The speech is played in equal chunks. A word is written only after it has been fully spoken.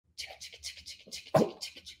Oh.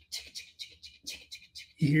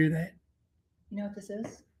 You hear that? You know what this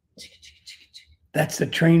is? That's the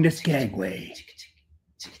train to Skagway.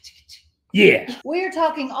 Yeah. We're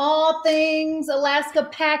talking all things Alaska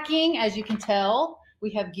packing. As you can tell, we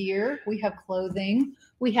have gear, we have clothing,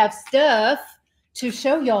 we have stuff to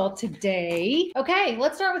show y'all today. Okay,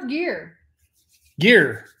 let's start with gear.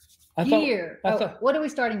 Gear. What are we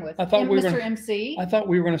starting with? I thought we were Mr. gonna, MC. I thought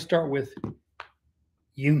we were going to start with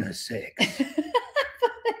unisex.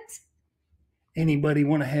 Anybody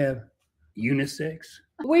want to have unisex?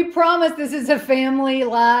 We promise this is a family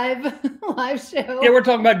live show. Yeah, we're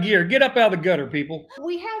talking about gear. Get up out of the gutter, people.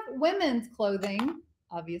 We have women's clothing,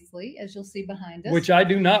 obviously, as you'll see behind us. Which I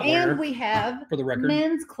do not wear. And we have, for the record,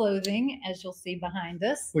 men's clothing, as you'll see behind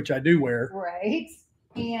us. Which I do wear. Right.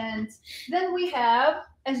 And then we have,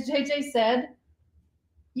 as JJ said,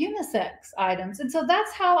 unisex items. And so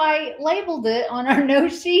that's how I labeled it on our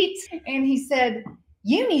note sheet. And he said,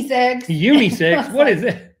 unisex. Unisex? What is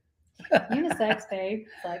it? Unisex, babe.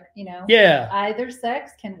 It's like, yeah, either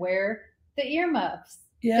sex can wear the earmuffs.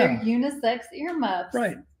 Yeah. They're unisex earmuffs.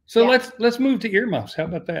 Right. So Yeah. let's move to earmuffs. How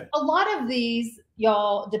about that? A lot of these,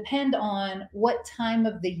 y'all, depend on what time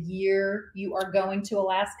of the year you are going to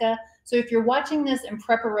Alaska. So if you're watching this in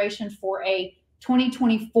preparation for a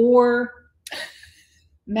 2024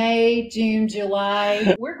 May, June,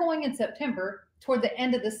 July, we're going in September toward the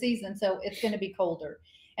end of the season, so it's going to be colder.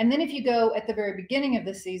 And then if you go at the very beginning of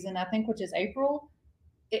the season, I think, which is April,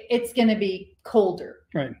 it's going to be colder.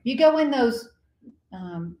 Right. You go in those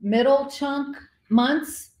middle chunk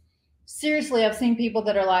months, seriously, I've seen people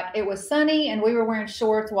that are like, it was sunny and we were wearing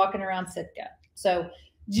shorts walking around Sitka. So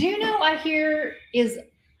Juneau, I hear, is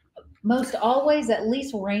most always at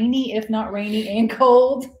least rainy, if not rainy and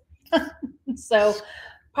cold. So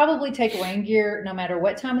probably take rain gear no matter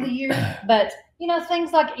what time of the year. But,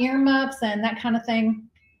 things like earmuffs and that kind of thing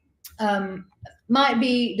might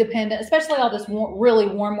be dependent, especially all this really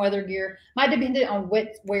warm weather gear, might depend on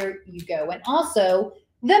where you go. And also,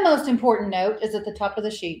 the most important note is at the top of the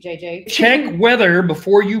sheet, JJ. Check weather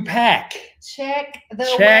before you pack. Check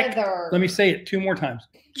the weather. Let me say it 2 more times.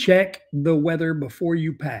 Check the weather before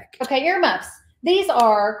you pack. Okay, earmuffs. These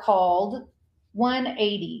are called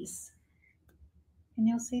 180s. Can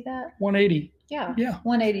y'all see that? 180. Yeah. Yeah.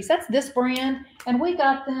 180s. That's this brand. And we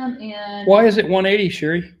got them in. Why is it 180,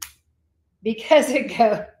 Sherry? Because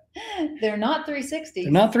they're not 360s.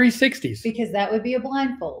 They're not 360s. Because that would be a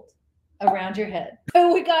blindfold around your head.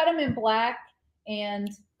 So we got them in black and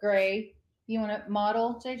gray. You want to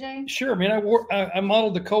model, JJ? Sure. I mean, I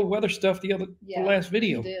modeled the cold weather stuff the last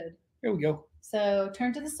video. You did. Here we go. So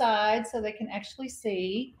turn to the side so they can actually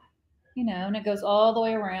see, and it goes all the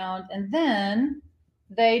way around. And then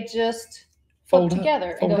they just fold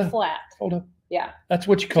together and go flat. Fold up. Yeah. That's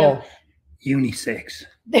what you call unisex.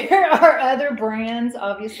 There are other brands,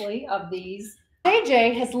 obviously, of these.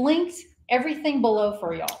 JJ has linked everything below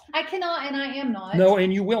for y'all. I cannot, and I am not. No,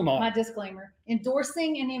 and you will not. My disclaimer.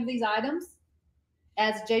 Endorsing any of these items.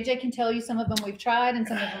 As JJ can tell you, some of them we've tried and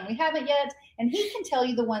some of them we haven't yet. And he can tell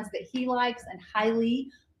you the ones that he likes and highly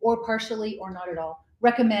or partially or not at all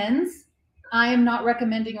recommends. I am not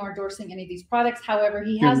recommending or endorsing any of these products. However,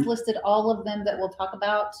 he has listed all of them that we'll talk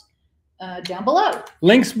about down below.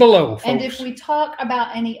 Links below, folks. And if we talk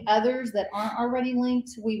about any others that aren't already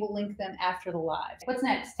linked, we will link them after the live. What's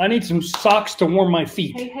next? I need some socks to warm my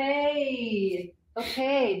feet. Hey.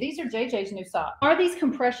 Okay, these are JJ's new socks. Are these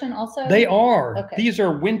compression also? They are. Okay. These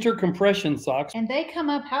are winter compression socks. And they come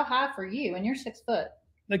up how high for you? And you're 6 foot.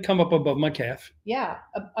 They come up above my calf. Yeah,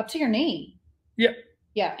 up to your knee. Yeah.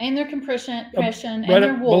 Yeah, and they're compression, right and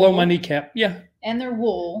they're wool. Below my kneecap. Yeah. And they're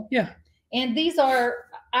wool. Yeah. And these are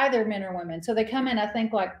either men or women. So they come in, I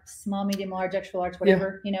think, like small, medium, large, extra large,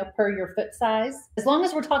 whatever, per your foot size. As long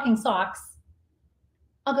as we're talking socks,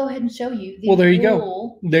 I'll go ahead and show you. Well, there you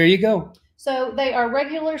go. There you go. So they are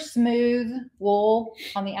regular smooth wool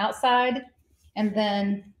on the outside and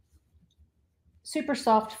then super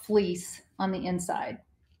soft fleece on the inside.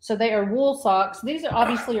 So they are wool socks. These are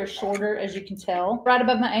obviously shorter, as you can tell. Right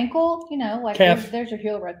above my ankle, like there's your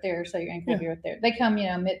heel right there. So your ankle will be right there. They come,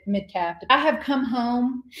 mid calf. I have come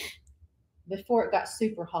home before it got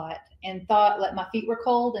super hot and thought like my feet were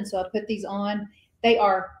cold. And so I put these on. They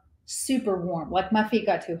are super warm. Like my feet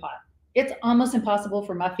got too hot. It's almost impossible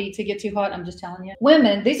for my feet to get too hot. I'm just telling you.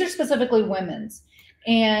 Women, these are specifically women's.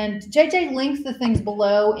 And JJ links the things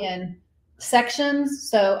below in sections.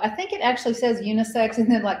 So I think it actually says unisex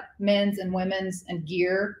and then like men's and women's and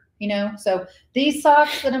gear, So these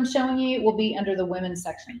socks that I'm showing you will be under the women's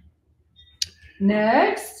section.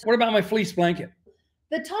 Next. What about my fleece blanket?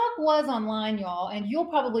 The talk was online, y'all, and you'll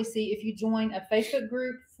probably see if you join a Facebook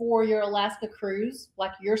group for your Alaska cruise,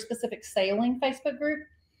 like your specific sailing Facebook group,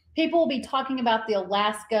 people will be talking about the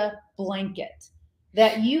Alaska blanket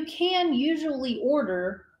that you can usually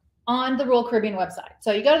order on the Royal Caribbean website.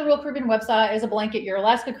 So you go to the Royal Caribbean website, it's a blanket, your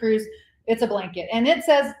Alaska cruise, it's a blanket. And it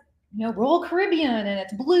says, Royal Caribbean, and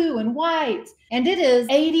it's blue and white. And it is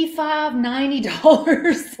 $85,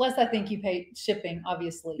 $90. Plus, I think you pay shipping,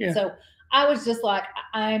 obviously. Yeah. So I was just like,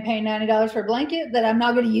 I am paying $90 for a blanket that I'm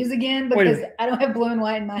not going to use again because I don't have blue and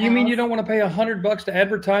white in my house. You mean you don't want to pay $100 to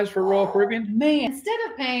advertise for Royal Caribbean? Man, instead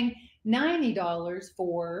of paying $90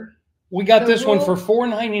 for... We got this one for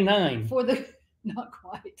 $4.99. For the... Not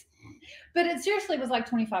quite. But it seriously was like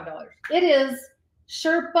 $25. It is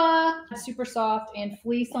Sherpa, super soft, and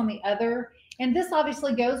fleece on the other. And this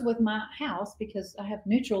obviously goes with my house because I have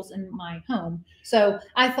neutrals in my home. So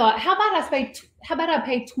I thought, how about I pay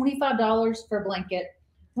 $25 for a blanket?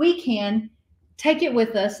 We can take it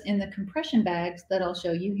with us in the compression bags that I'll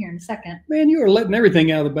show you here in a second. Man, you are letting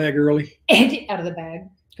everything out of the bag early. And out of the bag.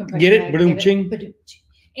 Get it? Ba-doom-ching.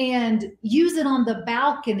 And use it on the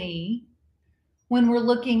balcony when we're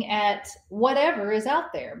looking at whatever is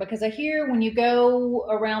out there. Because I hear when you go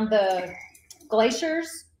around the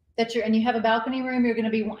glaciers and you have a balcony room, you're going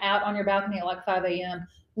to be out on your balcony at like 5 a.m.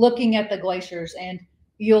 looking at the glaciers, and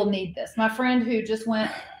you'll need this. My friend who just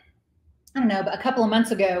went, I don't know, but a couple of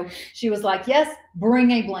months ago, she was like, yes,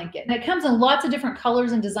 bring a blanket. And it comes in lots of different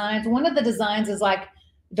colors and designs. One of the designs is like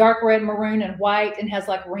dark red, maroon, and white, and has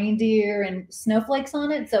like reindeer and snowflakes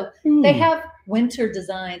on it. So they have winter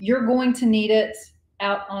design. You're going to need it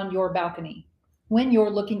out on your balcony when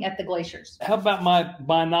you're looking at the glaciers. How about my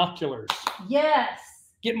binoculars? Yes.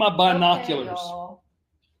 Get my binoculars.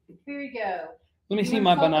 Okay, here you go. Let me see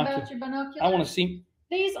my binoculars. About your binoculars. I want to see.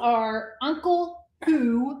 These are Uncle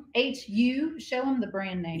Who, H-U. Show them the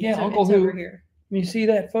brand name. Yeah, it's Uncle Who. Over here. Can you see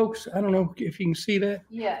that, folks? I don't know if you can see that.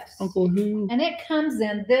 Yes. Uncle Who. And it comes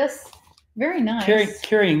in this very nice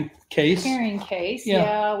carrying case. Carrying case.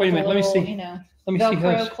 Yeah. Wait a minute. Let me see. Let me see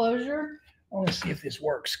Velcro closure. I want to see if this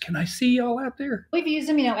works. Can I see y'all out there? We've used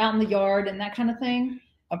them, out in the yard and that kind of thing.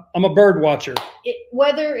 I'm a bird watcher.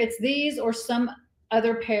 Whether it's these or some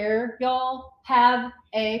other pair, y'all have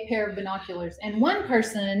a pair of binoculars. And one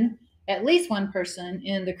person, at least one person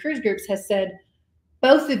in the cruise groups has said,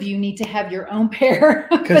 both of you need to have your own pair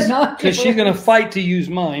of binoculars. Because she's going to fight to use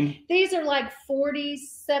mine. These are like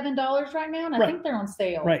 $47 right now, and I think they're on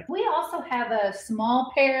sale. Right. We also have a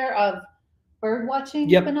small pair of bird watching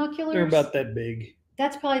binoculars. They're about that big.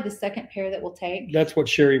 That's probably the second pair that we'll take. That's what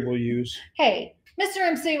Sherry will use. Hey, Mr.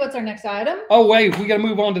 MC, what's our next item? Oh, wait. We got to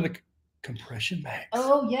move on to the compression bags.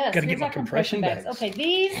 Oh, yes. Got to get my compression bags. Okay,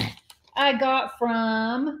 these I got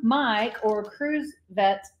from Mike or Cruise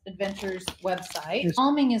Vet Adventures website. Yes.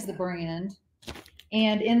 Calming is the brand.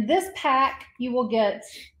 And in this pack, you will get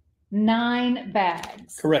 9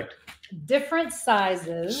 bags. Correct. Different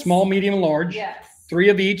sizes. Small, medium, large. Yes. 3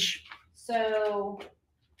 of each. So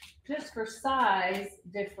just for size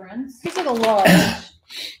difference, these are the large,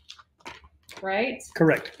 right?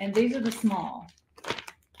 Correct. And these are the small.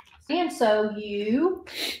 And so you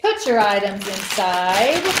put your items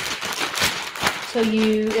inside. So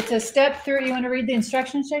it's a step through. You want to read the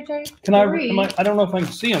instructions, JJ? Can I don't know if I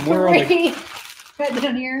can see them. Where are they? Right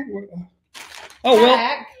down here. Oh,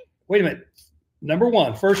 pack. Well, wait a minute. Number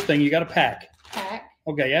 1, first thing, you got to pack. Pack.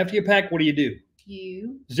 Okay, after you pack, what do you do?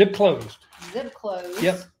 You zip closed. Zip closed.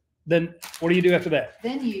 Yep. Then what do you do after that?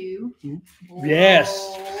 Then you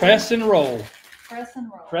Yes. Press and roll. Press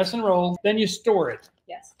and roll. Press and roll. Then you store it.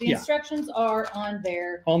 Yes. The instructions are on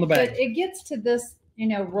there. On the bag. But it gets to this,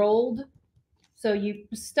 rolled. So you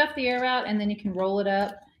stuff the air out and then you can roll it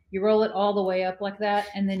up. You roll it all the way up like that,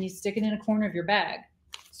 and then you stick it in a corner of your bag.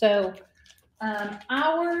 So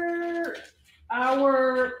our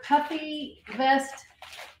puffy vest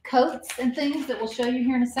coats and things that we'll show you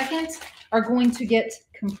here in a second are going to get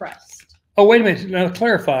compressed. Oh, wait a minute. Now to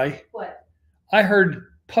clarify. What? I heard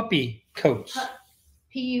puppy coats.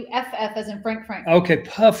 P-U-F-F as in Frank. Okay,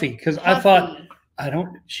 puffy. Because I thought,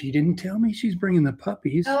 she didn't tell me she's bringing the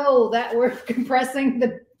puppies. Oh, that we're compressing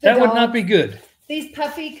the that dogs. Would not be good. These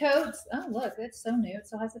puffy coats. Oh, look, it's so new. It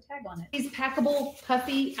still has a tag on it. These packable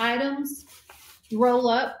puffy items roll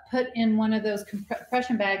up, put in one of those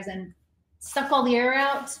compression bags, and suck all the air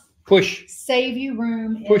out. Push. Save you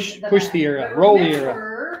room. Push the air out. Roll the air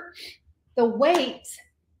out. The weight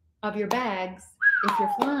of your bags, if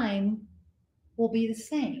you're flying, will be the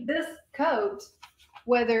same. This coat,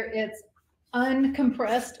 whether it's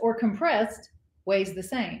uncompressed or compressed, weighs the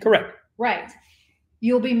same. Correct. Right.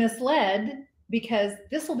 You'll be misled because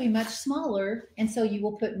this will be much smaller. And so you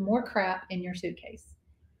will put more crap in your suitcase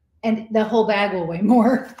and the whole bag will weigh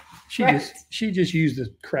more. She just used the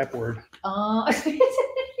crap word.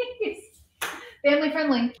 Family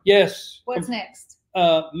friendly. Yes. What's next?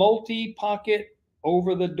 Multi-pocket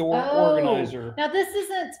over-the-door organizer. Now this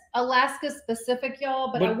isn't Alaska specific,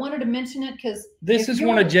 y'all, but I wanted to mention it because this is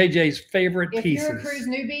one of JJ's favorite pieces. If you're a cruise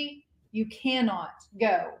newbie, you cannot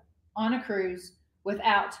go on a cruise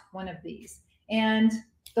without one of these. And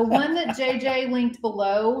the one that JJ linked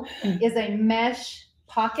below is a mesh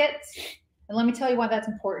pocket. And let me tell you why that's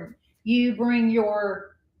important. You bring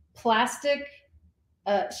your plastic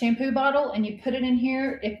shampoo bottle and you put it in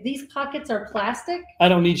here. If these pockets are plastic, I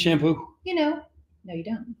don't need shampoo. You know, no, you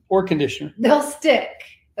don't. Or conditioner. They'll stick.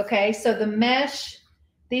 Okay. So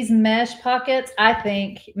these mesh pockets, I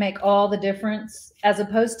think, make all the difference as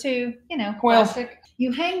opposed to, plastic.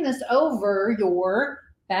 You hang this over your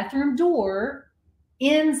bathroom door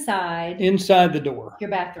inside the door. Your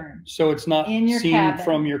bathroom. So it's not in your seen cabin.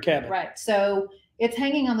 From your cabin. Right. So it's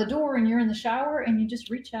hanging on the door and you're in the shower and you just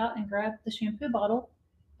reach out and grab the shampoo bottle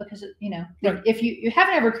because, right. if you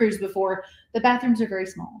haven't ever cruised before, the bathrooms are very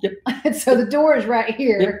small. Yep. So the door is right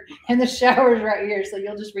here and the shower is right here. So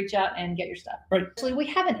you'll just reach out and get your stuff. Right. Actually, we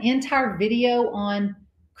have an entire video on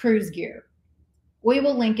cruise gear. We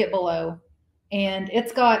will link it below. And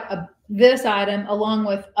it's got this item along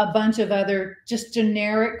with a bunch of other just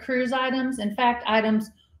generic cruise items. In fact, items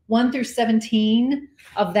 1 through 17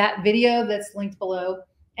 of that video that's linked below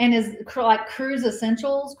and is like cruise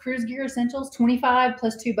gear essentials, 25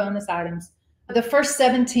 plus 2 bonus items. The first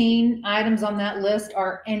 17 items on that list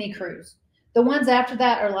are any cruise. The ones after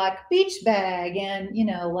that are like beach bag and,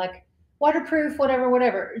 like waterproof,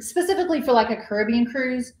 whatever, specifically for like a Caribbean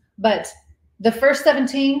cruise. But the first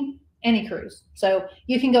 17, any cruise. So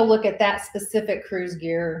you can go look at that specific cruise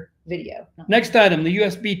gear video. Next item, the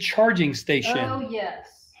USB charging station. Oh, yes.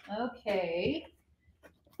 Okay.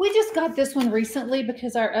 We just got this one recently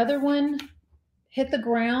because our other one hit the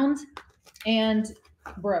ground and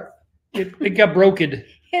broke. It got broken.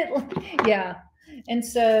 Yeah. And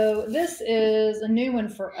so this is a new one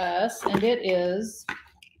for us, and it is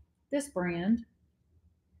this brand.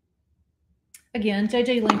 Again,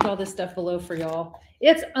 JJ linked all this stuff below for y'all.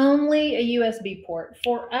 It's only a USB port.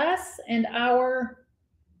 For us and our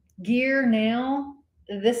gear now,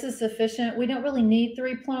 this is sufficient. We don't really need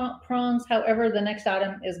 3 prongs. However, the next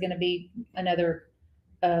item is going to be another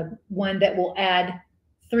one that will add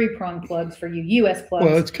 3-prong plugs for you, US plugs.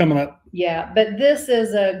 Well, it's coming up. Yeah, but this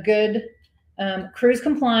is a good cruise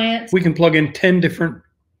compliant. We can plug in 10 different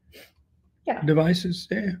devices.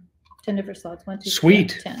 Yeah. 10 different slots. 1, 2,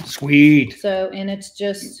 Sweet. 10. Sweet. So, and it's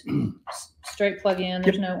just straight plug in.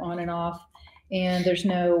 There's no on and off, and there's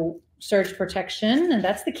no surge protection, and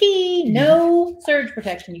that's the key. No surge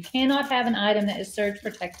protection. You cannot have an item that is surge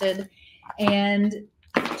protected and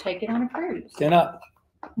take it on a cruise. Cannot.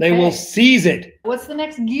 They will seize it. What's the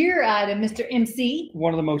next gear item, Mr. MC?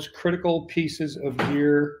 One of the most critical pieces of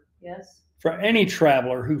gear. Yes. For any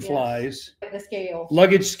traveler who flies. The scale.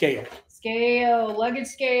 Luggage scale. Luggage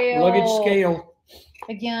scale. Luggage scale.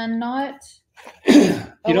 Again, not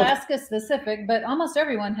Alaska specific, but almost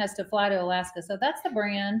everyone has to fly to Alaska. So that's the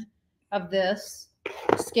brand of this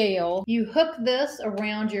scale. You hook this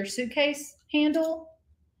around your suitcase handle.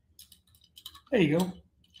 There you go.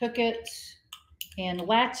 Hook it and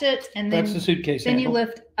latch it, and then that's the suitcase then handle. you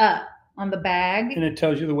lift up on the bag, and it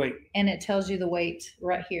tells you the weight. And it tells you the weight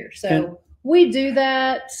right here. So we do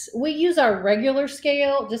that. We use our regular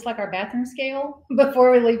scale, just like our bathroom scale,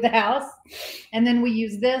 before we leave the house, and then we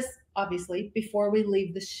use this obviously before we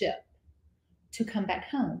leave the ship to come back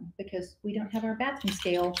home because we don't have our bathroom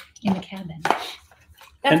scale in the cabin.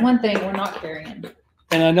 That's one thing we're not carrying.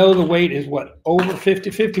 And I know the weight is what, over 50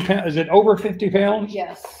 pounds? Is it over 50 pounds?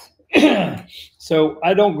 Yes. So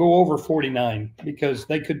I don't go over 49 because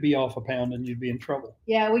they could be off a pound and you'd be in trouble.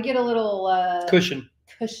 Yeah, we get a little cushion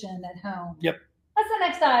at home. Yep. What's the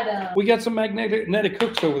next item? We got some magnetic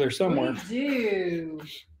hooks over there somewhere. We do.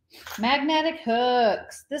 Magnetic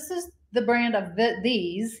hooks. This is the brand of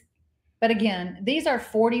these. But again, these are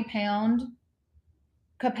 40-pound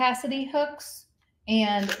capacity hooks.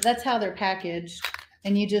 And that's how they're packaged.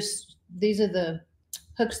 And these are the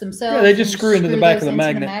hooks themselves. Yeah, they just screw into the back of the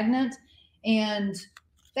magnet. And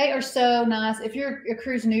they are so nice. If you're a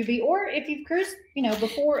cruise newbie or if you've cruised,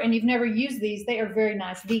 before and you've never used these, they are very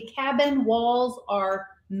nice. The cabin walls are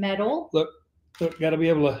metal. Look, got to be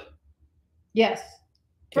able to. Yes.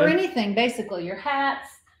 For anything, basically. Your hats,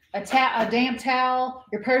 a damp towel,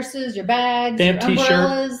 your purses, your bags, damp your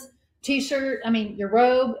umbrellas, t-shirt, your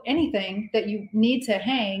robe, anything that you need to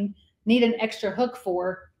hang. need an extra hook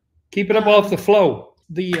for. Keep it up off the flow.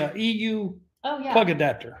 The EU plug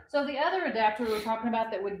adapter. So the other adapter we were talking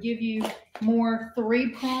about that would give you more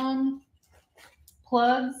 3-prong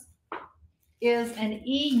plugs is an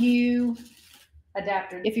EU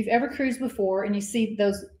adapter. If you've ever cruised before and you see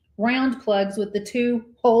those round plugs with the 2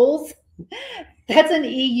 holes, that's an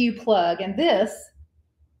EU plug. And this,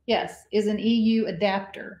 yes, is an EU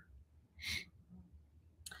adapter.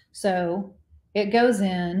 So it goes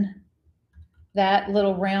in that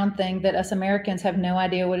little round thing that us Americans have no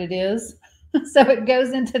idea what it is. So it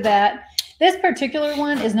goes into that. This particular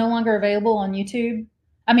one is no longer available on YouTube.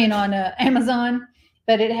 I mean, on Amazon,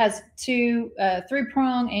 but it has 2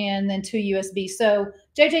 3-prong and then 2 USB. So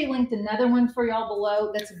JJ linked another one for y'all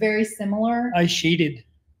below that's very similar. I sheeted.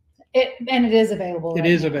 And it is available. It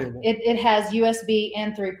is available. It has USB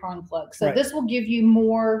and 3-prong plugs. So right. This will give you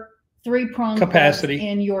more 3-prong capacity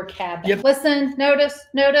plugs in your cabin. Yep. Listen, notice.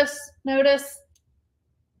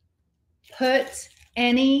 Put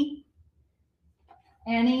any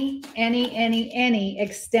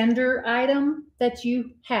extender item that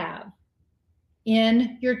you have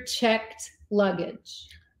in your checked luggage.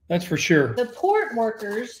 That's for sure. The port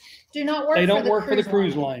workers do not work. They don't for the work for the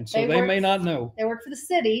cruise line, so they may not know. They work for the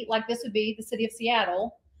city. Like this would be the city of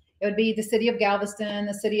Seattle. It would be the city of Galveston,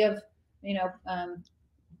 the city of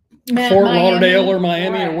Fort Lauderdale or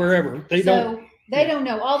Miami right. or wherever. They don't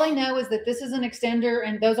know. All they know is that this is an extender,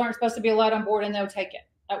 and those aren't supposed to be allowed on board, and they'll take it.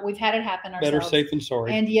 We've had it happen ourselves. Better safe than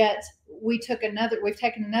sorry. And yet we've taken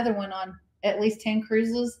another one on at least 10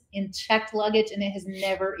 cruises in checked luggage, and it has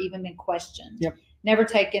never even been questioned. Yep. Never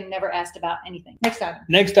taken, never asked about anything. Next item.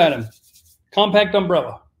 Next item. Compact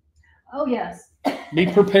umbrella. Oh, yes. Be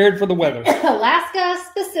prepared for the weather. Alaska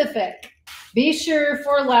specific. Be sure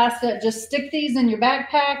for Alaska, just stick these in your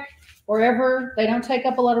backpack wherever. They don't take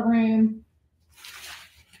up a lot of room.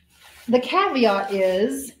 The caveat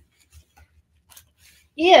is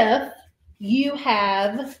if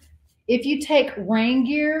you take rain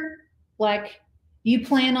gear, like you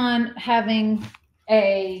plan on having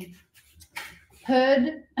a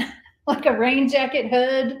hood, like a rain jacket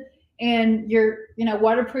hood, and your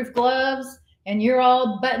waterproof gloves, and you're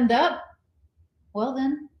all buttoned up, well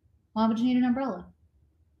then, why would you need an umbrella?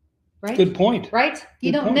 Right? Good point. Right?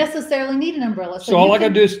 You don't necessarily need an umbrella. So all I got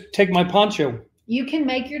to do is take my poncho. You can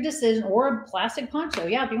make your decision, or a plastic poncho.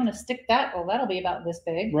 Yeah, if you want to stick that, well, that'll be about this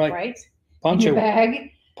big, right? Poncho. In your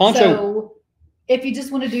bag. Poncho. So if you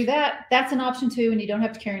just want to do that, that's an option too, and you don't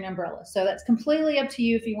have to carry an umbrella. So that's completely up to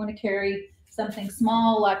you if you want to carry something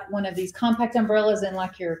small, like one of these compact umbrellas in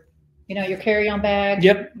like your carry-on bag,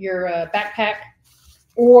 your backpack,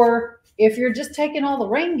 or if you're just taking all the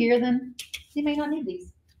rain gear, then you may not need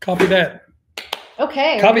these. Copy that.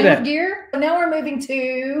 Okay. Copy that. Gear. Now we're moving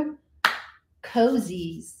to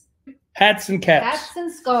cozies. Hats and caps. Hats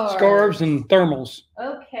and scarves. Scarves and thermals.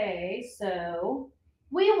 Okay, so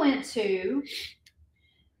we went to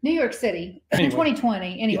New York City in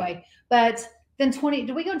 2020 anyway. Yeah. But then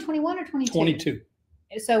did we go in 21 or 22? 22.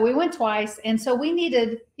 So we went twice. And so we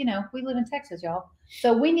needed, we live in Texas, y'all.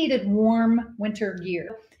 So we needed warm winter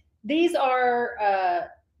gear. These are,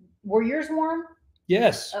 were yours warm?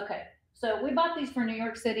 Yes. Okay. So we bought these for New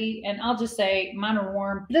York City, and I'll just say mine are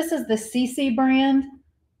warm. This is the CC brand.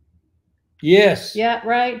 Yes. Yeah,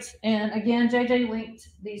 right. And again, JJ linked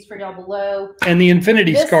these for y'all below. And the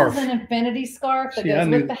infinity scarf. This is an infinity scarf that goes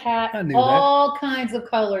with the hat. All kinds of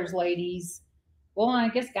colors, ladies. Well, I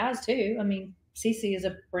guess guys too. I mean, CC is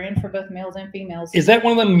a brand for both males and females. Is that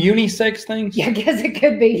one of them unisex things? Yeah, I guess it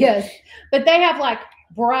could be, yes. But they have like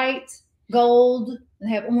bright gold, and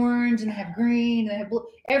they have orange, and they have green, and they have blue.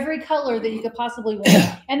 Every color that you could possibly want.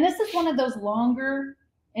 And this is one of those longer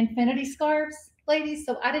infinity scarves, ladies.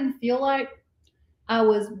 So I didn't feel like I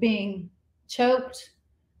was being choked,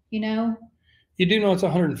 You do know it's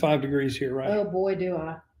 105 degrees here, right? Oh boy, do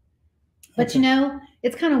I. But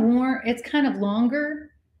it's kind of warm. It's kind of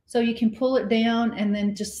longer, so you can pull it down and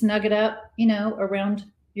then just snug it up, around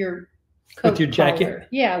your coat with your jacket. Collar.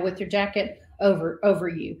 Yeah, with your jacket over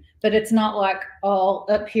you. But it's not like all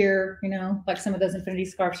up here, like some of those infinity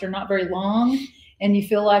scarves are not very long, and you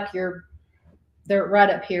feel like they're right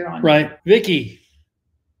up here on right. you. Vicky,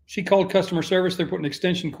 she called customer service. They're putting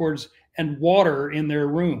extension cords and water in their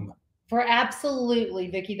room.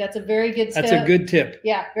 Absolutely, Vicky. That's a very good tip. That's a good tip.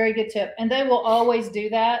 Yeah, very good tip. And they will always do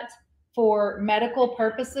that for medical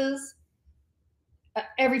purposes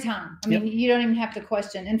every time. I mean, you don't even have to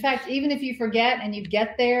question. In fact, even if you forget and you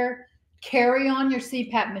get there, carry on your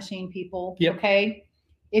CPAP machine, people. Yep. Okay.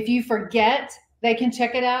 If you forget, they can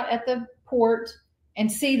check it out at the port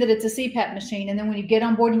and see that it's a CPAP machine. And then when you get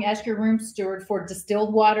on board, you ask your room steward for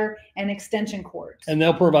distilled water and extension cords. And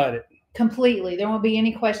they'll provide it. Completely. There won't be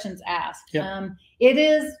any questions asked. Yep. It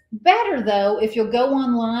is better, though, if you'll go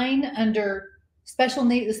online under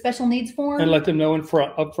the special needs form. And let them know up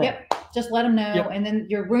front. Yep. Just let them know. Yep. And then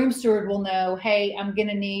your room steward will know, hey, I'm going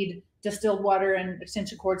to need distilled water and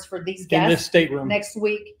extension cords for these guests in this stateroom next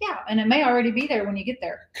week. Yeah. And it may already be there when you get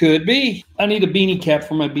there. Could be. I need a beanie cap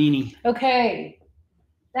for my beanie. Okay.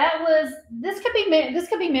 This could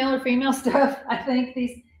be male or female stuff. I think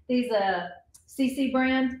these CC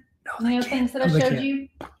brand things that I showed you.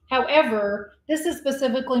 However, this is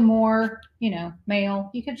specifically more, male.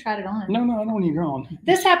 You could try it on. No, I don't need it on.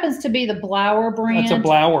 This happens to be the Blower brand. That's a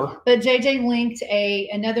Blower. But JJ linked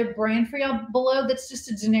another brand for y'all below that's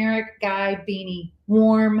just a generic guy beanie,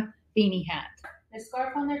 warm beanie hat. Is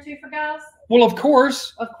scarf on there too for guys? Well, of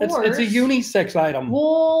course. Of course. It's a unisex item.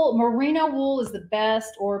 Wool, merino wool is the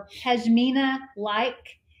best, or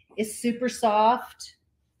pashmina-like is super soft.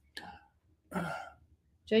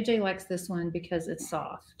 JJ likes this one because it's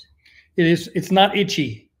soft. It is. It's not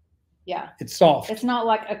itchy. Yeah. It's soft. It's not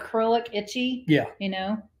like acrylic itchy. Yeah.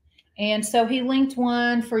 And so he linked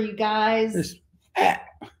one for you guys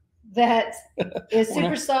that is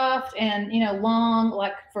super soft and, long,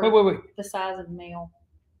 like for wait. the size of a male.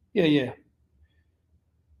 Yeah.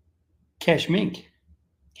 Cashmink.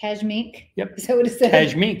 Cashmink? Yep. Is that what it says?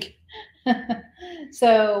 Cashmink.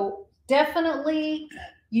 So definitely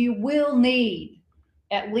you will need,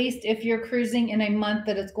 at least if you're cruising in a month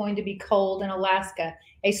that it's going to be cold in Alaska,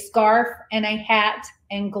 a scarf and a hat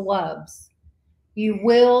and gloves. You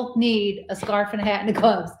will need a scarf and a hat and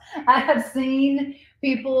gloves. I have seen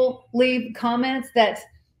people leave comments that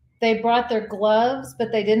they brought their gloves,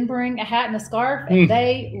 but they didn't bring a hat and a scarf, and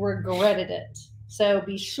they regretted it. So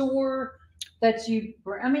be sure that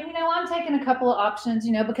I'm taking a couple of options,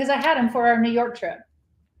 because I had them for our New York trip.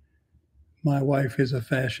 My wife is a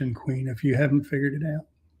fashion queen, if you haven't figured it out.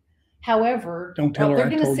 However, don't tell her they're I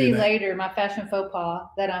going to told see you that. later my fashion faux pas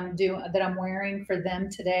that I'm wearing for them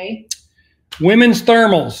today. Women's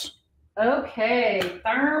thermals. Okay,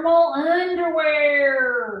 thermal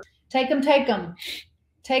underwear. Take them.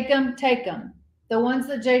 The ones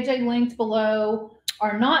that JJ linked below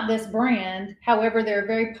are not this brand. However, they're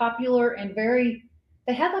very popular and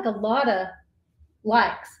they have like a lot of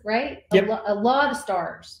likes, right? Yep. A lot of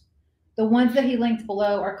stars. The ones that he linked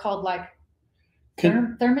below are called like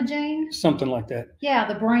Thermogene? Something like that. Yeah,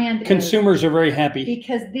 the brand. Consumers are very happy.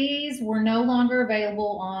 Because these were no longer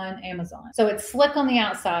available on Amazon. So it's slick on the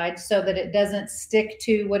outside so that it doesn't stick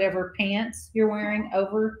to whatever pants you're wearing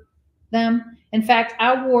over them. In fact,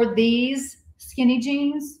 I wore these skinny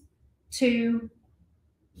jeans to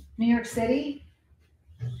New York City,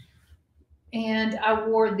 and I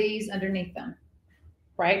wore these underneath them,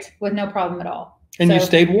 right? With no problem at all. And you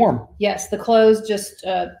stayed warm. Yes, the clothes just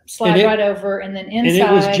slide right over, and then inside.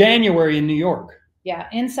 And it was January in New York. Yeah,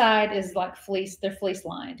 inside is like fleece. They're fleece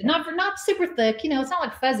lined, not super thick. It's not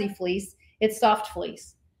like fuzzy fleece. It's soft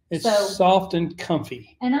fleece. It's soft and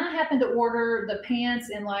comfy. And I happened to order the pants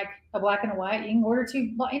in like a black and a white. You can order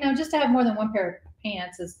two. Just to have more than one pair of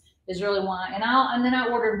pants is really why. And then I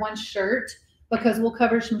ordered one shirt because we'll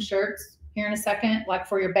cover some shirts here in a second, like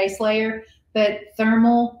for your base layer. But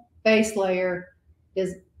thermal base layer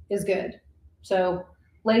is good. So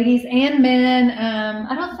ladies and men,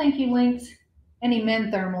 I don't think you linked any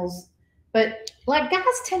men thermals, but like guys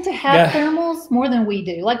tend to have thermals more than we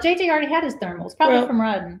do. Like JJ already had his thermals, probably from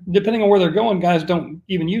riding. Depending on where they're going, guys don't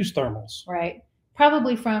even use thermals. Right.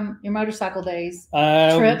 Probably from your motorcycle days,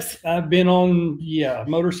 trips. I've been on,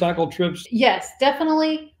 motorcycle trips. Yes,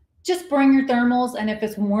 definitely. Just bring your thermals, and if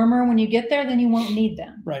it's warmer when you get there, then you won't need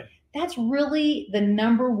them. Right. That's really the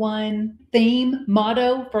number one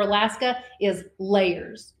motto for Alaska is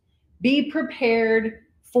layers. Be prepared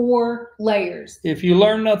for layers. If you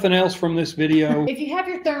learn nothing else from this video. If you have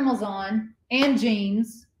your thermals on and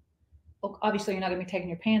jeans, well, obviously you're not going to be taking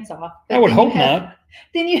your pants off. I would hope not.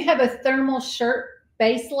 Then you have a thermal shirt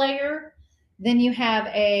base layer. Then you have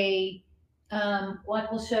a, like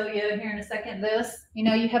we'll show you here in a second, this, you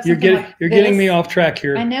have something you're getting me off track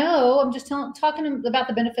here. I know. I'm just talking about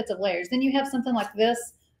the benefits of layers. Then you have something like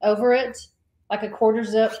this over it, like a quarter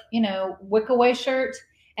zip, wick away shirt.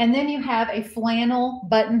 And then you have a flannel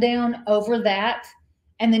button down over that.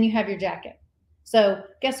 And then you have your jacket. So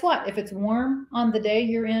guess what? If it's warm on the day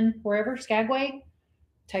you're in wherever, Skagway,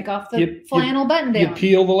 take off the flannel button down. You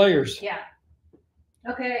peel the layers. Yeah.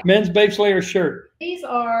 Okay. Men's base layer shirt. These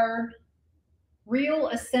are Real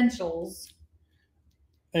Essentials.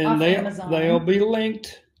 And they'll be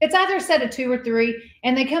linked It's either a set of 2 or 3,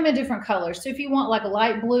 and they come in different colors. So if you want like a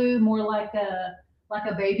light blue, more like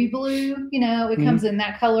a baby blue, you know, it comes in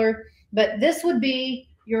that color. But this would be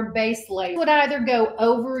your base layer. It would either go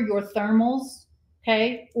over your thermals,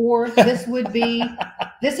 okay, or this would be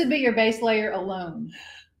your base layer alone.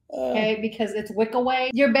 Okay, because it's wick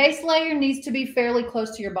away. Your base layer needs to be fairly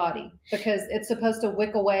close to your body because it's supposed to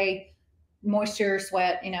wick away moisture,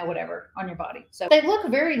 sweat, you know, whatever on your body. So they look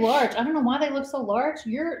very large. I don't know why they look so large.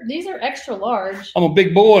 These are extra large. I'm a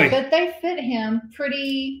big boy. But they fit him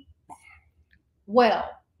pretty well,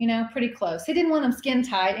 you know, pretty close. He didn't want them skin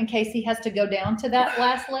tight in case he has to go down to that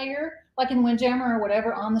last layer, like in Windjammer or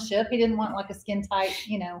whatever on the ship. He didn't want like a skin tight,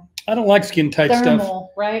 you know. I don't like skin tight thermal, stuff.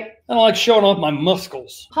 Right? I don't like showing off my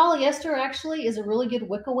muscles. Polyester actually is a really good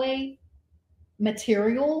wick away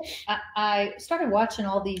material. I started watching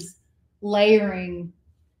all these layering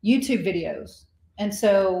YouTube videos. And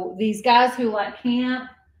so these guys who like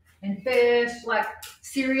camp and fish, like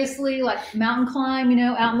seriously, like mountain climb, you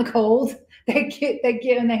know, out in the cold, they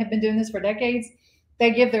get, and they have been doing this for decades.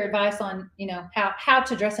 They give their advice on, you know, how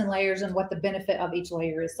to dress in layers and what the benefit of each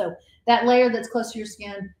layer is. So that layer that's close to your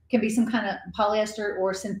skin can be some kind of polyester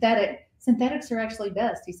or synthetic. Synthetics are actually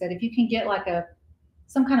best. He said, if you can get like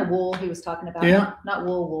some kind of wool he was talking about, not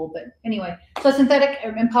wool, but anyway. So synthetic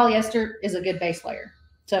and polyester is a good base layer.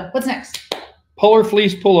 So what's next? Polar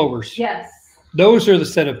fleece pullovers. Yes. Those are the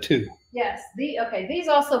set of 2. Yes. These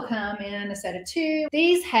also come in a set of 2.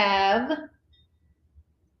 These have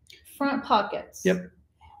front pockets. Yep.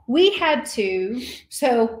 We had 2.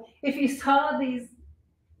 So if you saw these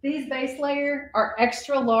base layer are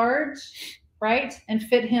extra large, right? And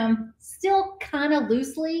fit him still kind of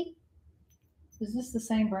loosely. Is this the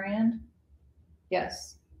same brand?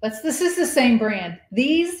 Yes. This is the same brand.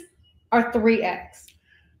 These are 3X.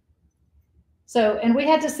 So, and we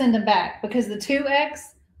had to send them back because the 2X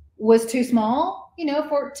was too small, you know,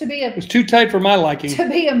 it was too tight for my liking. To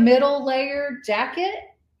be a middle layer jacket,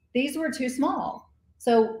 these were too small.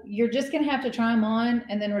 So you're just going to have to try them on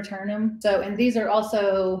and then return them. So, and these are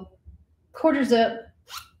also quarter zip.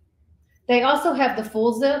 They also have the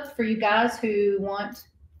full zip for you guys who want,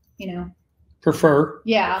 you know, prefer.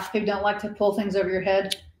 Yeah, who don't like to pull things over your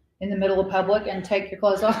head in the middle of public and take your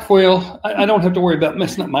clothes off. Well, I don't have to worry about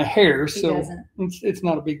messing up my hair, so doesn't. It's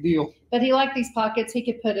not a big deal. But he liked these pockets. He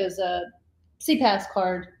could put his CPAS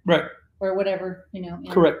card, right, or whatever, you know.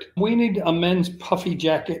 Correct. We need a men's puffy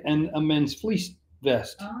jacket and a men's fleece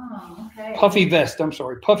vest. Oh, okay. Puffy vest. I'm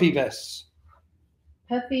sorry, puffy vests.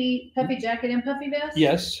 Puffy jacket and puffy vest.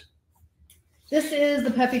 Yes. This is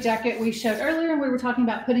the puffy jacket we showed earlier, and we were talking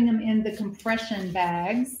about putting them in the compression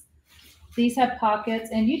bags. These have pockets,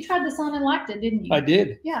 and you tried this on and liked it, didn't you? I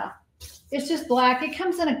did. Yeah. It's just black. It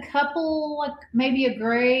comes in a couple, like maybe a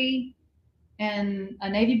gray and a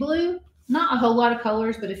navy blue. Not a whole lot of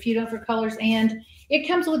colors, but a few different colors. And it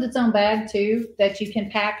comes with its own bag, too, that you can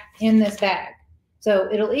pack in this bag. So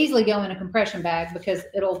it'll easily go in a compression bag because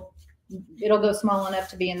it'll go small enough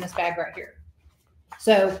to be in this bag right here.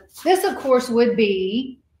 So this, of course, would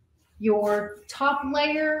be your top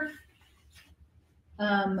layer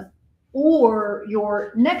or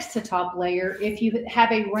your next to top layer if you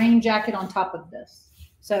have a rain jacket on top of this.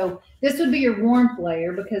 So this would be your warmth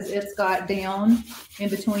layer because it's got down in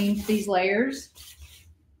between these layers,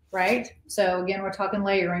 right? So again, we're talking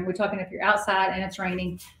layering. We're talking if you're outside and it's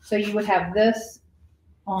raining. So you would have this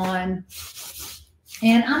on.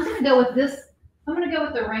 And I'm going to go with this. I'm going to go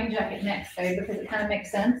with the rain jacket next, babe, because it kind of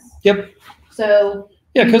makes sense. Yep. So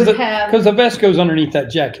yeah, because the vest goes underneath that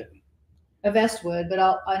jacket. A vest would, but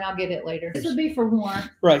I'll get it later. This would be for warmth,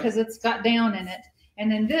 right? Because it's got down in it.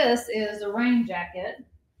 And then this is a rain jacket.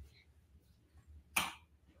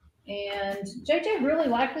 And JJ really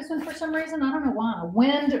liked this one for some reason. I don't know why.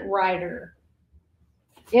 Wind Rider.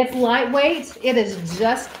 It's lightweight. It is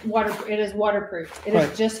just waterproof. It is waterproof. It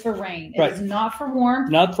is just for rain. It is not for warmth.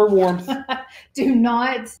 Not for warmth. Do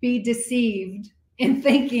not be deceived in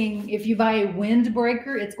thinking if you buy a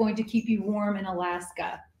windbreaker, it's going to keep you warm in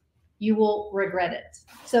Alaska. You will regret it.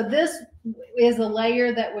 So this is a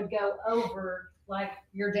layer that would go over like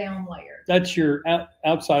your down layer. That's your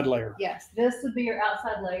outside layer. Yes, this would be your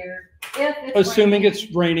outside layer. If it's assuming raining.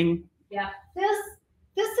 It's raining. Yeah,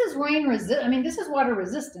 this is rain resistant. I mean, this is water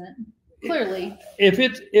resistant. Clearly, if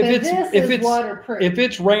it's waterproof. If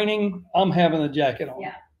it's raining, I'm having the jacket on.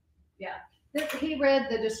 Yeah, yeah. He read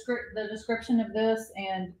the description of this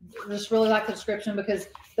and just really liked the description because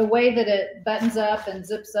the way that it buttons up and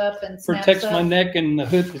zips up and snaps protects up, my neck and the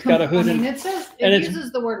hood. It's got a hood. I mean, it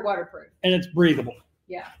uses the word waterproof. And it's breathable.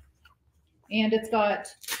 Yeah, and it's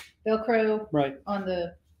got Velcro right on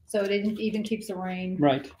the So it even keeps the rain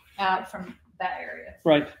Right. out from that area.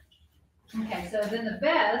 Right. Okay, so then the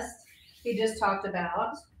vest he just talked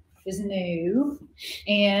about is new.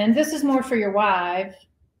 And this is more for your wife,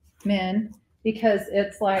 men, because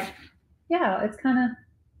it's like, yeah, it's kind of,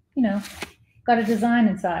 you know, got a design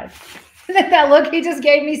inside. That look he just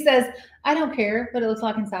gave me says, I don't care what it looks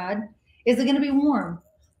like inside. Is it going to be warm?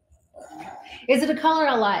 Is it a color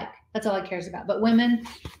I like? That's all he cares about. But women,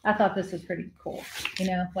 I thought this was pretty cool. You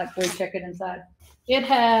know, like blue checkered inside. It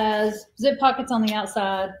has zip pockets on the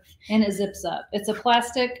outside and it zips up. It's a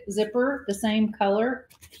plastic zipper, the same color.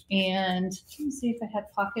 And let me see if it had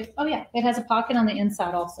pocket. Oh yeah, it has a pocket on the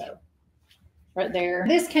inside also. Right there.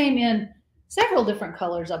 This came in several different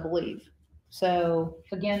colors, I believe. So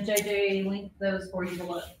again, JJ linked those for you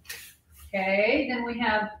below. Okay, then we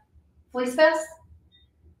have fleece vest.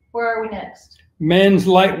 Where are we next? Men's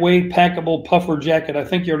lightweight packable puffer jacket. I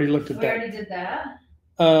think you already looked at We that. already did that.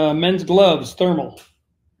 Men's gloves, thermal.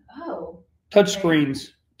 Oh. Touch Okay.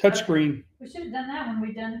 screens. Touchscreen. We should have done that when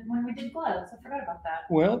we did gloves. I forgot about that.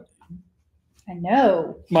 Well, I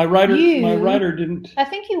know. my rider You- didn't. I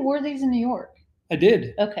think you wore these in New York. I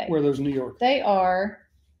did Okay. wear those in New York, They are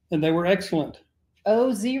and they were excellent.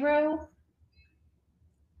 O0.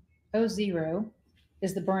 O0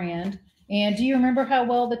 is the brand. And do you remember how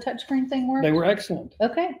well the touchscreen thing worked? They were excellent.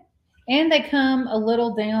 Okay. And they come a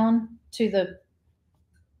little down to the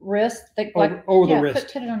wrist. They, Over the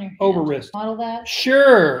wrist. Put it on your hand. Over wrist. Model that.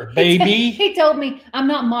 Sure, baby. He told me I'm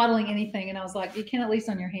not modeling anything. And I was like, you can at least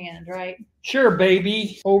on your hand, right? Sure,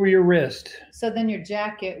 baby. Over your wrist. So then your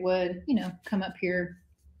jacket would, you know, come up here.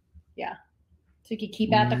 Yeah. So you could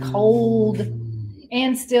keep out the cold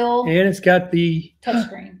and still And it's got the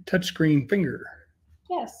touchscreen. touchscreen finger.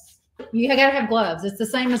 Yes. You gotta have gloves. It's the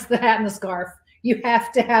same as the hat and the scarf. You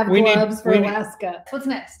have to have We need- gloves for we need- Alaska. What's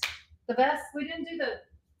next? The vest? We didn't do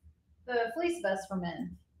the fleece vest for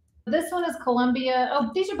men. This one is Columbia. Oh,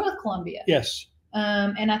 these are both Columbia. Yes.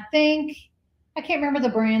 And I think I can't remember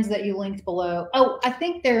the brands that you linked below. Oh, I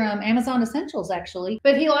think they're Amazon Essentials actually.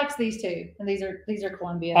 But he likes these two, and these are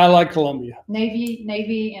Columbia. I like Columbia.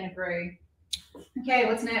 Navy, and a gray. Okay,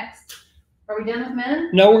 what's next? Are we done with men?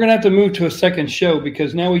 No, we're gonna have to move to a second show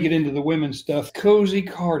because now we get into the women's stuff. Cozy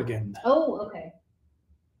cardigan. Oh, okay.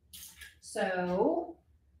 So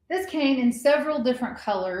this came in several different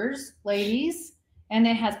colors, ladies, and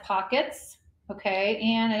it has pockets. Okay,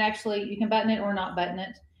 and it actually you can button it or not button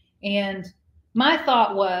it. And my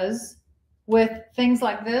thought was with things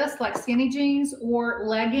like this, like skinny jeans or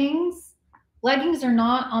leggings. Leggings are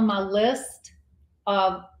not on my list.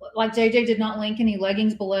 Like JJ did not link any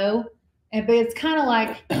leggings below. But it's kind of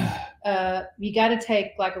like you got to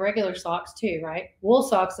take like regular socks too, right? Wool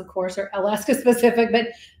socks, of course, are Alaska specific, but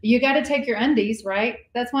you got to take your undies, right?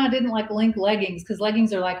 That's why I didn't like link leggings because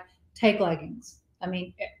leggings are like take leggings. I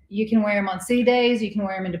mean, you can wear them on sea days, you can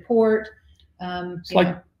wear them into port. It's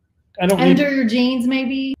like I don't under need. your jeans,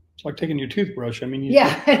 maybe. It's like taking your toothbrush. I mean, you,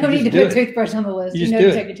 Yeah, I don't you need to just put do it. toothbrush on the list. You You just know do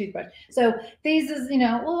to it. take a toothbrush. So these is,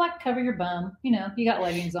 well, like cover your bum. You got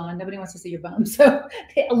leggings on. Nobody wants to see your bum. So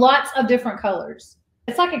lots of different colors.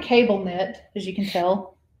 It's like a cable knit, as you can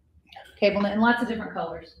tell. Cable knit and lots of different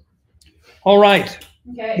colors. All right.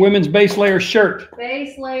 Okay. Women's base layer shirt.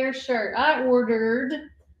 Base layer shirt. I ordered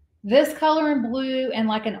this color in blue and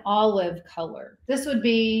like an olive color. This would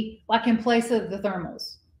be like in place of the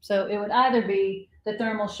thermals. So it would either be the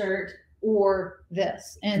thermal shirt or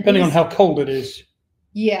this. And Depending on these- how cold it is.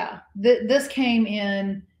 Yeah, this came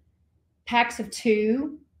in packs of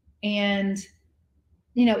 2, and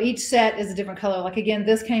each set is a different color. Like again,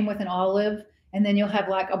 this came with an olive, and then you'll have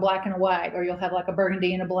like a black and a white, or you'll have like a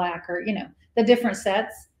burgundy and a black, or the different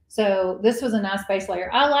sets. So this was a nice base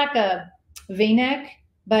layer. I like a V-neck,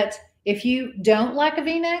 but if you don't like a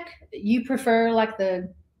V-neck, you prefer like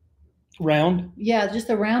the just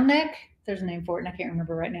the round neck. There's a name for it, and I can't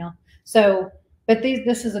remember right now. So, but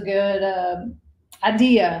this is a good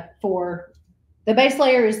idea for the base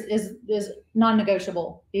layer is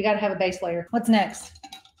non-negotiable. You got to have a base layer. What's next?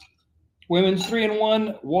 Women's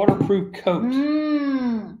 3-in-1 waterproof coat.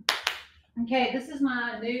 Okay, this is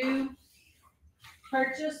my new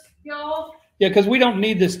purchase, y'all. Yeah, because we don't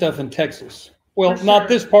need this stuff in Texas. Well, For not sure.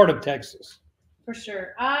 this part of Texas. For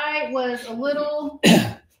sure. I was a little,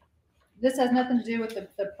 this has nothing to do with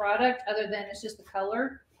the product other than it's just the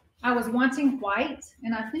color. I was wanting white,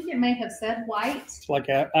 and I think it may have said white. It's like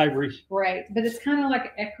ivory. Right, but it's kind of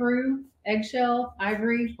like ecru, eggshell,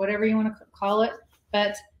 ivory, whatever you want to call it.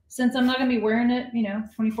 But since I'm not going to be wearing it,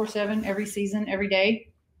 24/7, every season, every day,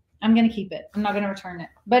 I'm going to keep it. I'm not going to return it.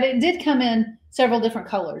 But it did come in several different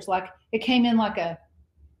colors. Like it came in like a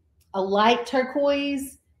light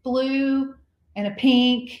turquoise, blue and a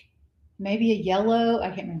pink, maybe a yellow. I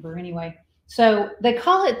can't remember anyway. So they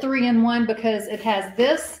call it 3-in-1 because it has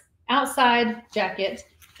this outside jacket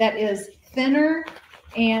that is thinner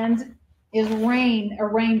and is a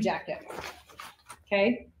rain jacket.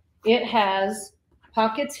 Okay. It has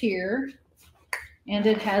pockets here and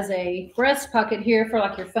it has a breast pocket here for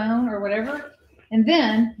like your phone or whatever. And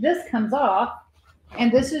then this comes off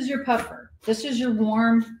and this is your puffer. This is your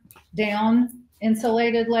warm down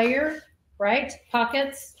insulated layer, right?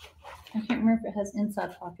 Pockets. I can't remember if it has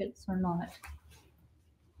inside pockets or not.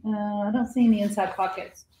 I don't see any inside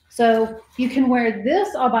pockets. So you can wear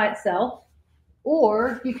this all by itself,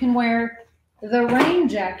 or you can wear the rain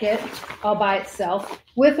jacket all by itself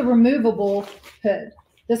with a removable hood.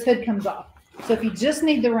 This hood comes off. So if you just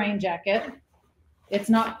need the rain jacket, it's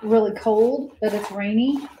not really cold, but it's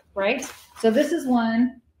rainy, right? So this is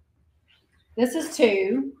one, this is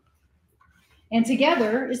two, and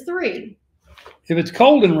together is three. If it's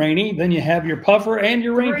cold and rainy, then you have your puffer and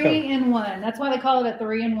your raincoat. 3-in-1. That's why they call it a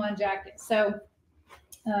 3-in-1 jacket. So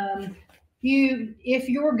if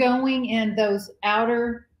you're going in those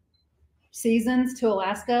outer seasons to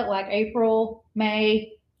Alaska, like April,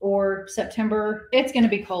 May, or September, it's going to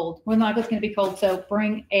be cold. More than likely, it's going to be cold. So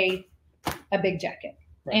bring a big jacket.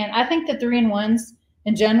 Right. And I think the 3-in-1s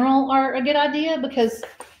in general are a good idea because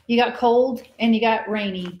you got cold and you got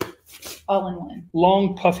rainy all in one.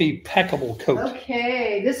 Long, puffy, packable coat.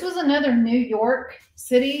 Okay. This was another New York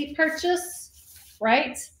City purchase,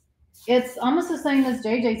 right? It's almost the same as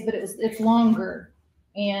JJ's, but it's longer.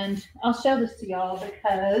 And I'll show this to y'all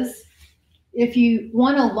because if you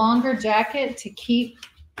want a longer jacket to keep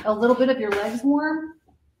a little bit of your legs warm,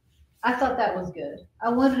 I thought that was good. I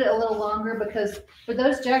wanted it a little longer because for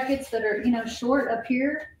those jackets that are, short up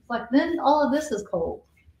here, like then all of this is cold.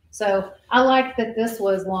 So I like that this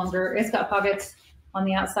was longer. It's got pockets on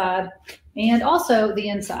the outside and also the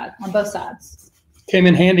inside on both sides. Came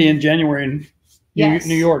in handy in January in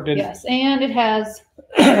New York, didn't it? Yes, and it has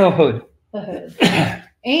a hood.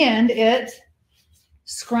 And it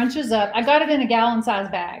scrunches up. I got it in a gallon size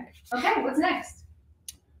bag. Okay, what's next?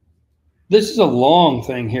 This is a long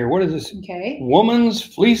thing here. What is this? Okay. Woman's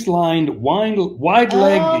fleece-lined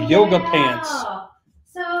wide-leg yoga pants.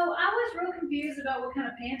 So I was real confused about what kind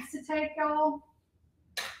of pants to take, y'all.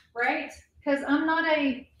 Right? Because I'm not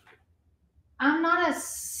a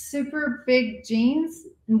super big jeans.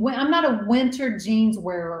 I'm not a winter jeans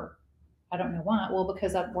wearer. I don't know why. Well,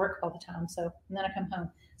 because I work all the time. So and then I come home.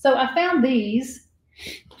 So I found these.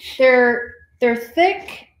 They're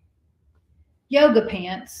thick yoga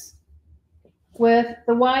pants with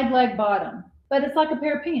the wide leg bottom, but it's like a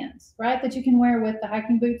pair of pants, right? That you can wear with the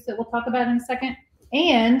hiking boots that we'll talk about in a second.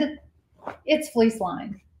 And it's fleece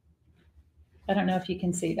lined. I don't know if you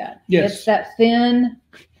can see that. Yes. It's that thin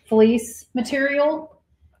fleece material.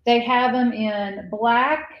 They have them in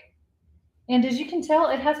black. And as you can tell,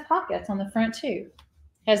 it has pockets on the front too.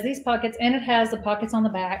 It has these pockets and it has the pockets on the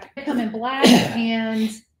back. They come in black and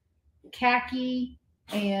khaki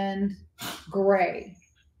and gray,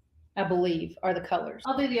 I believe, are the colors.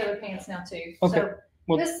 I'll do the other pants now too. Okay. So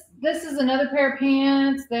well, this is another pair of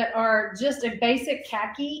pants that are just a basic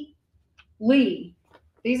khaki lee.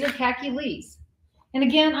 These are khaki lees. And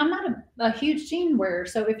again, I'm not a huge jean wearer.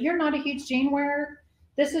 So if you're not a huge jean wearer,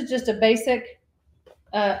 this is just a basic.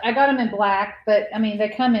 I got them in black, but I mean, they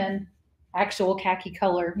come in actual khaki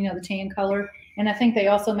color, the tan color. And I think they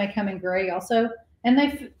also may come in gray also. And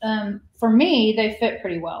they, for me, they fit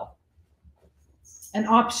pretty well. An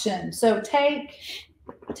option. So take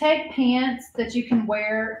pants that you can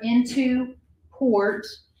wear into port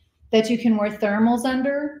that you can wear thermals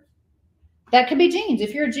under. That could be jeans.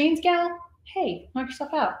 If you're a jeans gal, hey, knock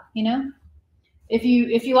yourself out, If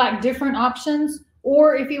you like different options,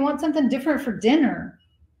 or if you want something different for dinner,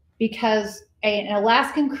 because an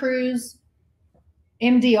Alaskan cruise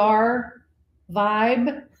MDR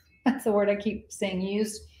vibe, that's the word I keep seeing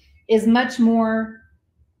used, is much more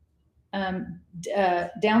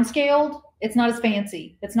downscaled. It's not as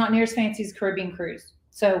fancy. It's not near as fancy as Caribbean cruise.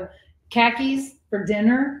 So khakis for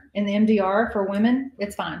dinner in the MDR for women,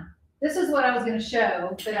 it's fine. This is what I was going to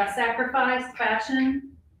show, that I sacrificed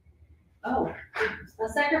fashion. Oh, I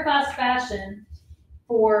sacrificed fashion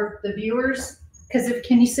for the viewers. Because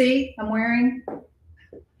can you see I'm wearing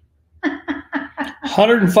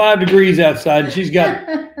 105 degrees outside, and she's got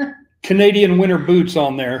Canadian winter boots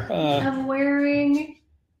on there. I'm wearing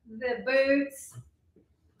the boots,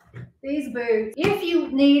 these boots. If you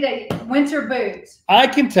need a winter boot, I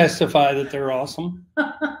can testify that they're awesome.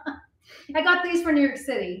 I got these for New York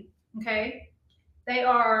City. Okay, they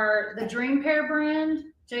are the Dream Pair brand.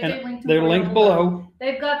 JJ And linked them they're for you linked below.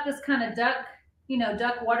 They've got this kind of duck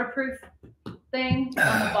waterproof thing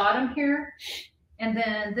on the bottom here. And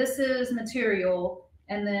then this is material.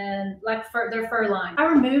 And then like they're fur lined. I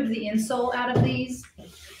removed the insole out of these.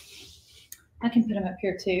 I can put them up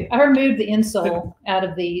here too. I removed the insole out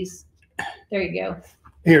of these. There you go.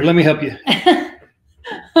 Here, let me help you.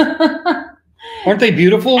 Aren't they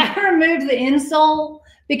beautiful? I removed the insole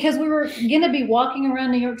because we were going to be walking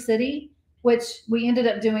around New York City, which we ended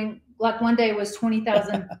up doing. Like one day it was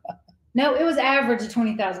 20,000. No, it was average of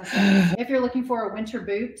 20,000 steps. If you're looking for a winter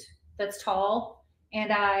boot that's tall,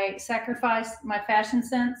 and I sacrificed my fashion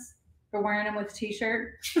sense for wearing them with a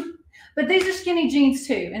t-shirt. But these are skinny jeans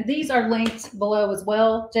too. And these are linked below as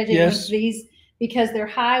well. JJ linked these because they're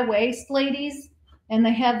high waist ladies and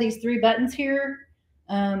they have these 3 buttons here.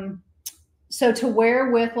 So to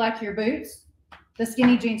wear with like your boots, the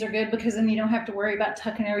skinny jeans are good because then you don't have to worry about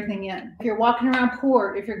tucking everything in. If you're walking around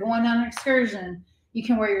port, if you're going on an excursion, you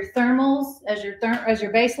can wear your thermals as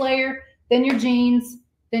your base layer, then your jeans,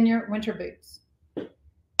 then your winter boots.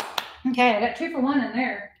 Okay, I got 2 for 1 in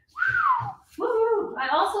there. Woo-hoo. I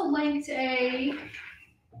also linked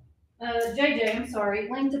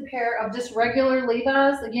linked a pair of just regular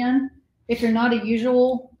Levi's. Again, if you're not a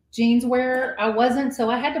usual jeans wearer, I wasn't, so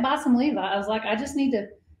I had to buy some Levi's. I was like, I just need a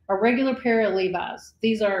regular pair of Levi's.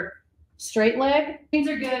 These are straight leg. These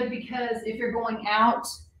are good because if you're going out,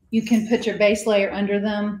 you can put your base layer under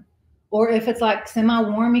them. Or if it's like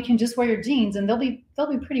semi-warm, you can just wear your jeans and they'll be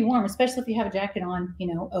pretty warm, especially if you have a jacket on,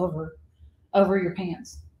 over your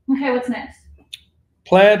pants. Okay, what's next?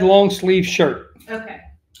 Plaid long sleeve shirt. Okay.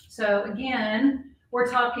 So again,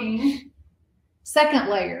 we're talking second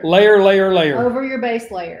layer. Layer. Over your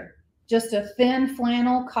base layer. Just a thin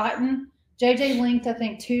flannel cotton. JJ linked, I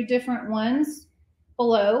think, 2 different ones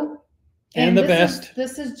below. And the vest.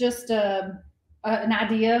 This is just an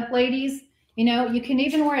idea, ladies. You can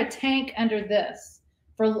even wear a tank under this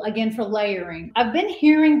for layering. I've been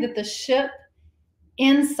hearing that the ship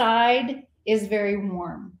inside is very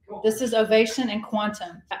warm. This is Ovation and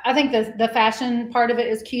Quantum. I think the fashion part of it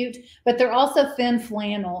is cute, but they're also thin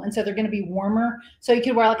flannel, and so they're going to be warmer. So you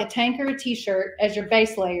could wear like a tank or a t-shirt as your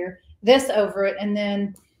base layer, this over it, and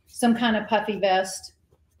then some kind of puffy vest.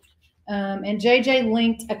 And JJ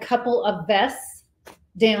linked a couple of vests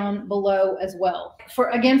down below as well.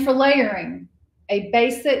 For layering,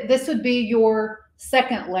 this would be your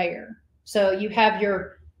second layer. So you have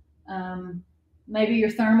your maybe your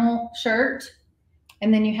thermal shirt,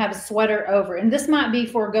 and then you have a sweater over. And this might be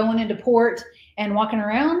for going into port and walking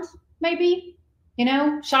around, maybe,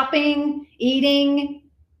 shopping, eating,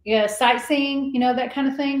 sightseeing, that kind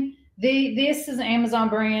of thing. This is an Amazon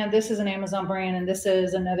brand, this is an Amazon brand, and this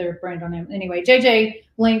is another brand on Amazon. Anyway, JJ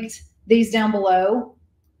linked these down below.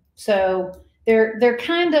 So they're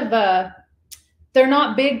kind of they're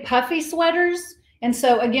not big puffy sweaters, and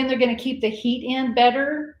so again they're going to keep the heat in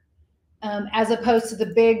better, as opposed to the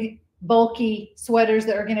big bulky sweaters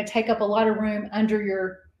that are going to take up a lot of room under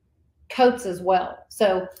your coats as well.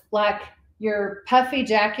 So like your puffy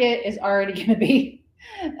jacket is already going to be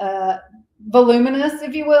voluminous,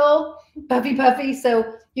 if you will, puffy.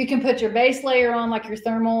 So you can put your base layer on like your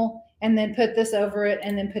thermal, and then put this over it,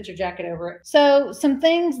 and then put your jacket over it. So some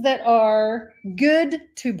things that are good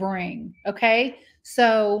to bring, okay?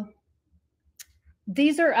 So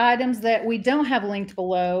these are items that we don't have linked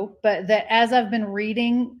below, but that as I've been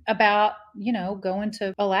reading about, going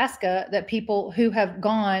to Alaska, that people who have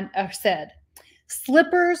gone have said.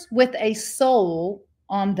 Slippers with a sole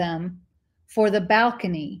on them for the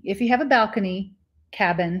balcony. If you have a balcony,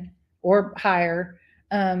 cabin, or higher,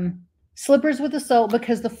 slippers with a sole,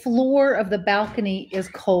 because the floor of the balcony is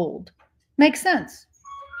cold. Makes sense.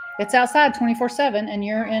 It's outside 24/7 and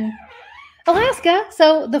you're in Alaska.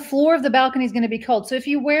 So the floor of the balcony is going to be cold. So if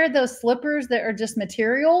you wear those slippers that are just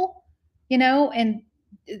material, and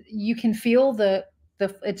you can feel it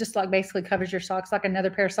just like basically covers your socks like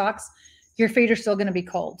another pair of socks, your feet are still going to be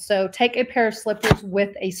cold. So take a pair of slippers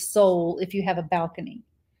with a sole if you have a balcony.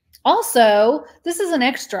 Also, this is an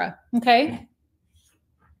extra, okay?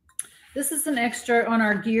 This is an extra on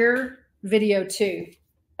our gear video too.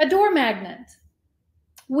 A door magnet.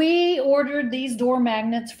 We ordered these door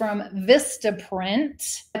magnets from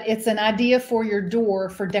Vistaprint. It's an idea for your door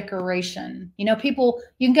for decoration. People,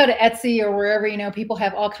 you can go to Etsy or wherever, people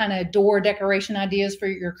have all kind of door decoration ideas for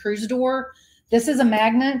your cruise door. This is a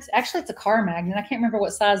magnet. Actually, it's a car magnet. I can't remember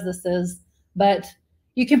what size this is, but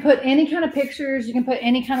you can put any kind of pictures. You can put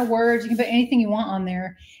any kind of words. You can put anything you want on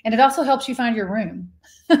there. And it also helps you find your room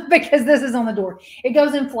because this is on the door. It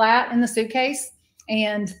goes in flat in the suitcase,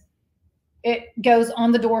 and it goes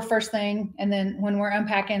on the door first thing. And then when we're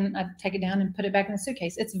unpacking, I take it down and put it back in the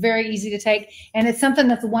suitcase. It's very easy to take. And it's something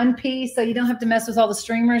that's one piece. So you don't have to mess with all the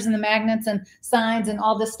streamers and the magnets and signs and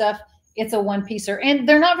all this stuff. It's a one piecer and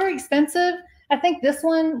they're not very expensive. I think this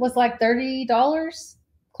one was like $30,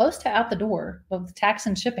 close to out the door of the tax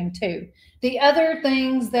and shipping too. The other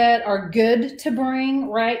things that are good to bring,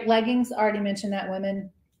 right? Leggings, I already mentioned that, women.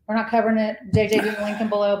 We're not covering it. JJ didn't link them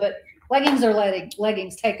below, but leggings are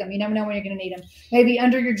leggings. Take them. You never know when you're going to need them. Maybe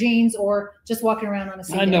under your jeans or just walking around on a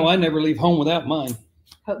sea I know. day. I never leave home without mine.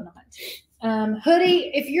 Hope not.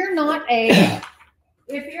 Hoodie. If you're not a,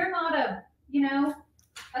 you know,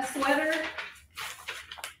 a sweater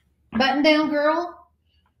button down girl,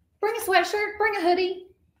 bring a sweatshirt, bring a hoodie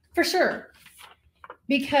for sure,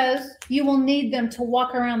 because you will need them to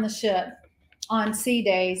walk around the ship on sea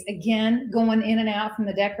days, again, going in and out from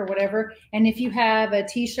the deck or whatever. And if you have a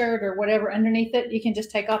t-shirt or whatever underneath it, you can just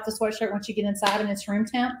take off the sweatshirt once you get inside and it's room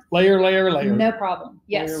temp. Layer. No problem.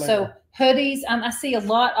 Yes. Layer. So hoodies, I see a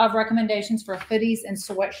lot of recommendations for hoodies and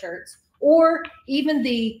sweatshirts, or even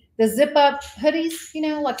the zip up hoodies, you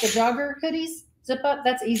know, like the jogger hoodies, zip up.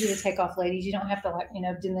 That's easy to take off, ladies. You don't have to, like, you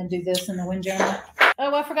know, then do this in the windjammer.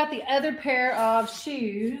 Oh, I forgot the other pair of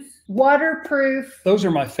shoes. Waterproof. Those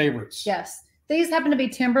are my favorites. Yes. These happen to be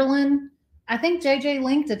Timberland. I think JJ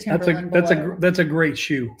linked a Timberland. That's a great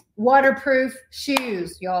shoe. Waterproof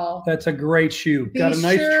shoes, y'all. That's a great shoe. Got a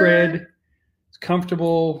nice tread. It's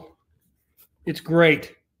comfortable. It's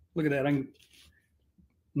great. Look at that. I'm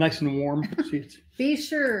nice and warm. Be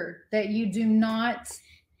sure that you do not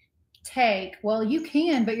take, well, you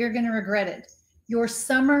can, but you're going to regret it, your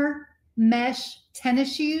summer mesh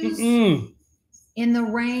tennis shoes in the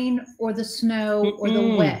rain or the snow or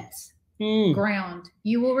the wet ground.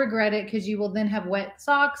 You will regret it, because you will then have wet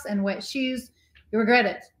socks and wet shoes. You regret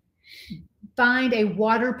it. Find a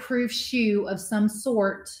waterproof shoe of some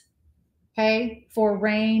sort, okay, for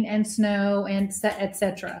rain and snow and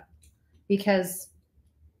etc. Because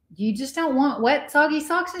you just don't want wet, soggy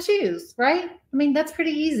socks and shoes, right? I mean, that's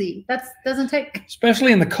pretty easy. That doesn't take...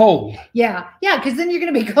 Especially in the cold. Yeah, because then you're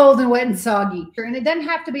going to be cold and wet and soggy. And it doesn't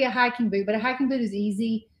have to be a hiking boot, but a hiking boot is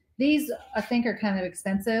easy. These, I think, are kind of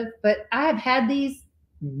expensive, but I have had these.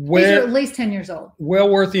 These are at least 10 years old. Well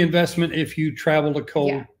worth the investment if you travel to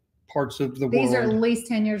cold parts of the world. These are at least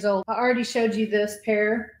 10 years old. I already showed you this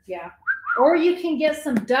pair. Yeah. Or you can get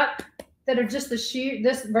some duck that are just the shoe,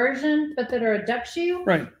 this version, but that are a duck shoe.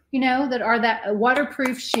 Right. You know, that are a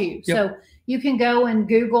waterproof shoe. Yep. So you can go and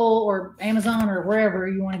Google or Amazon or wherever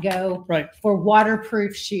you want to go for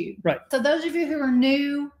waterproof shoe. Right. So those of you who are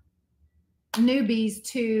newbies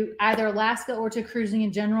to either Alaska or to cruising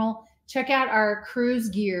in general, check out our cruise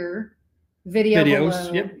gear videos.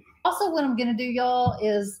 Below. Yep. Also, what I'm going to do, y'all,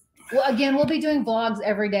 is, well, again, we'll be doing vlogs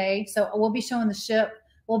every day. So we'll be showing the ship.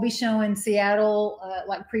 We'll be showing Seattle,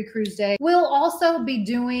 like pre-cruise day. We'll also be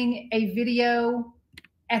doing a video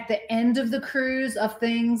at the end of the cruise of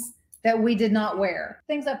things that we did not wear.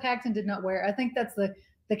 Things I packed and did not wear. I think that's the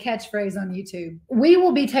catchphrase on YouTube. We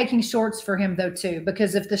will be taking shorts for him, though, too,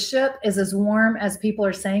 because if the ship is as warm as people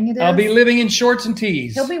are saying it is, I'll be living in shorts and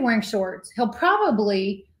tees. He'll be wearing shorts. He'll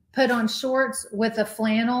probably put on shorts with a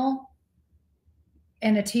flannel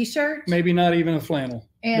and a t-shirt. Maybe not even a flannel.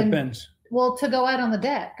 Depends. Well, to go out on the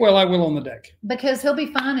deck. Well, I will on the deck. Because he'll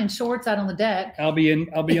be fine in shorts out on the deck. I'll be on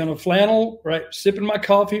a flannel, right, sipping my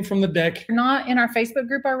coffee from the deck. If you're not in our Facebook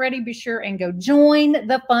group already, be sure and go join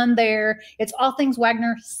the fun there. It's All Things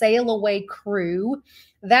Wagner Sail Away Crew.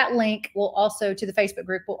 That link will also, to the Facebook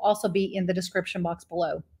group, will also be in the description box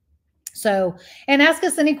below. So, and ask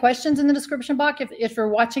us any questions in the description box if you're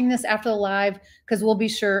watching this after the live, because we'll be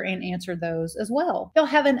sure and answer those as well. Y'all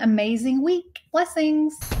have an amazing week.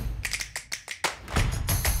 Blessings.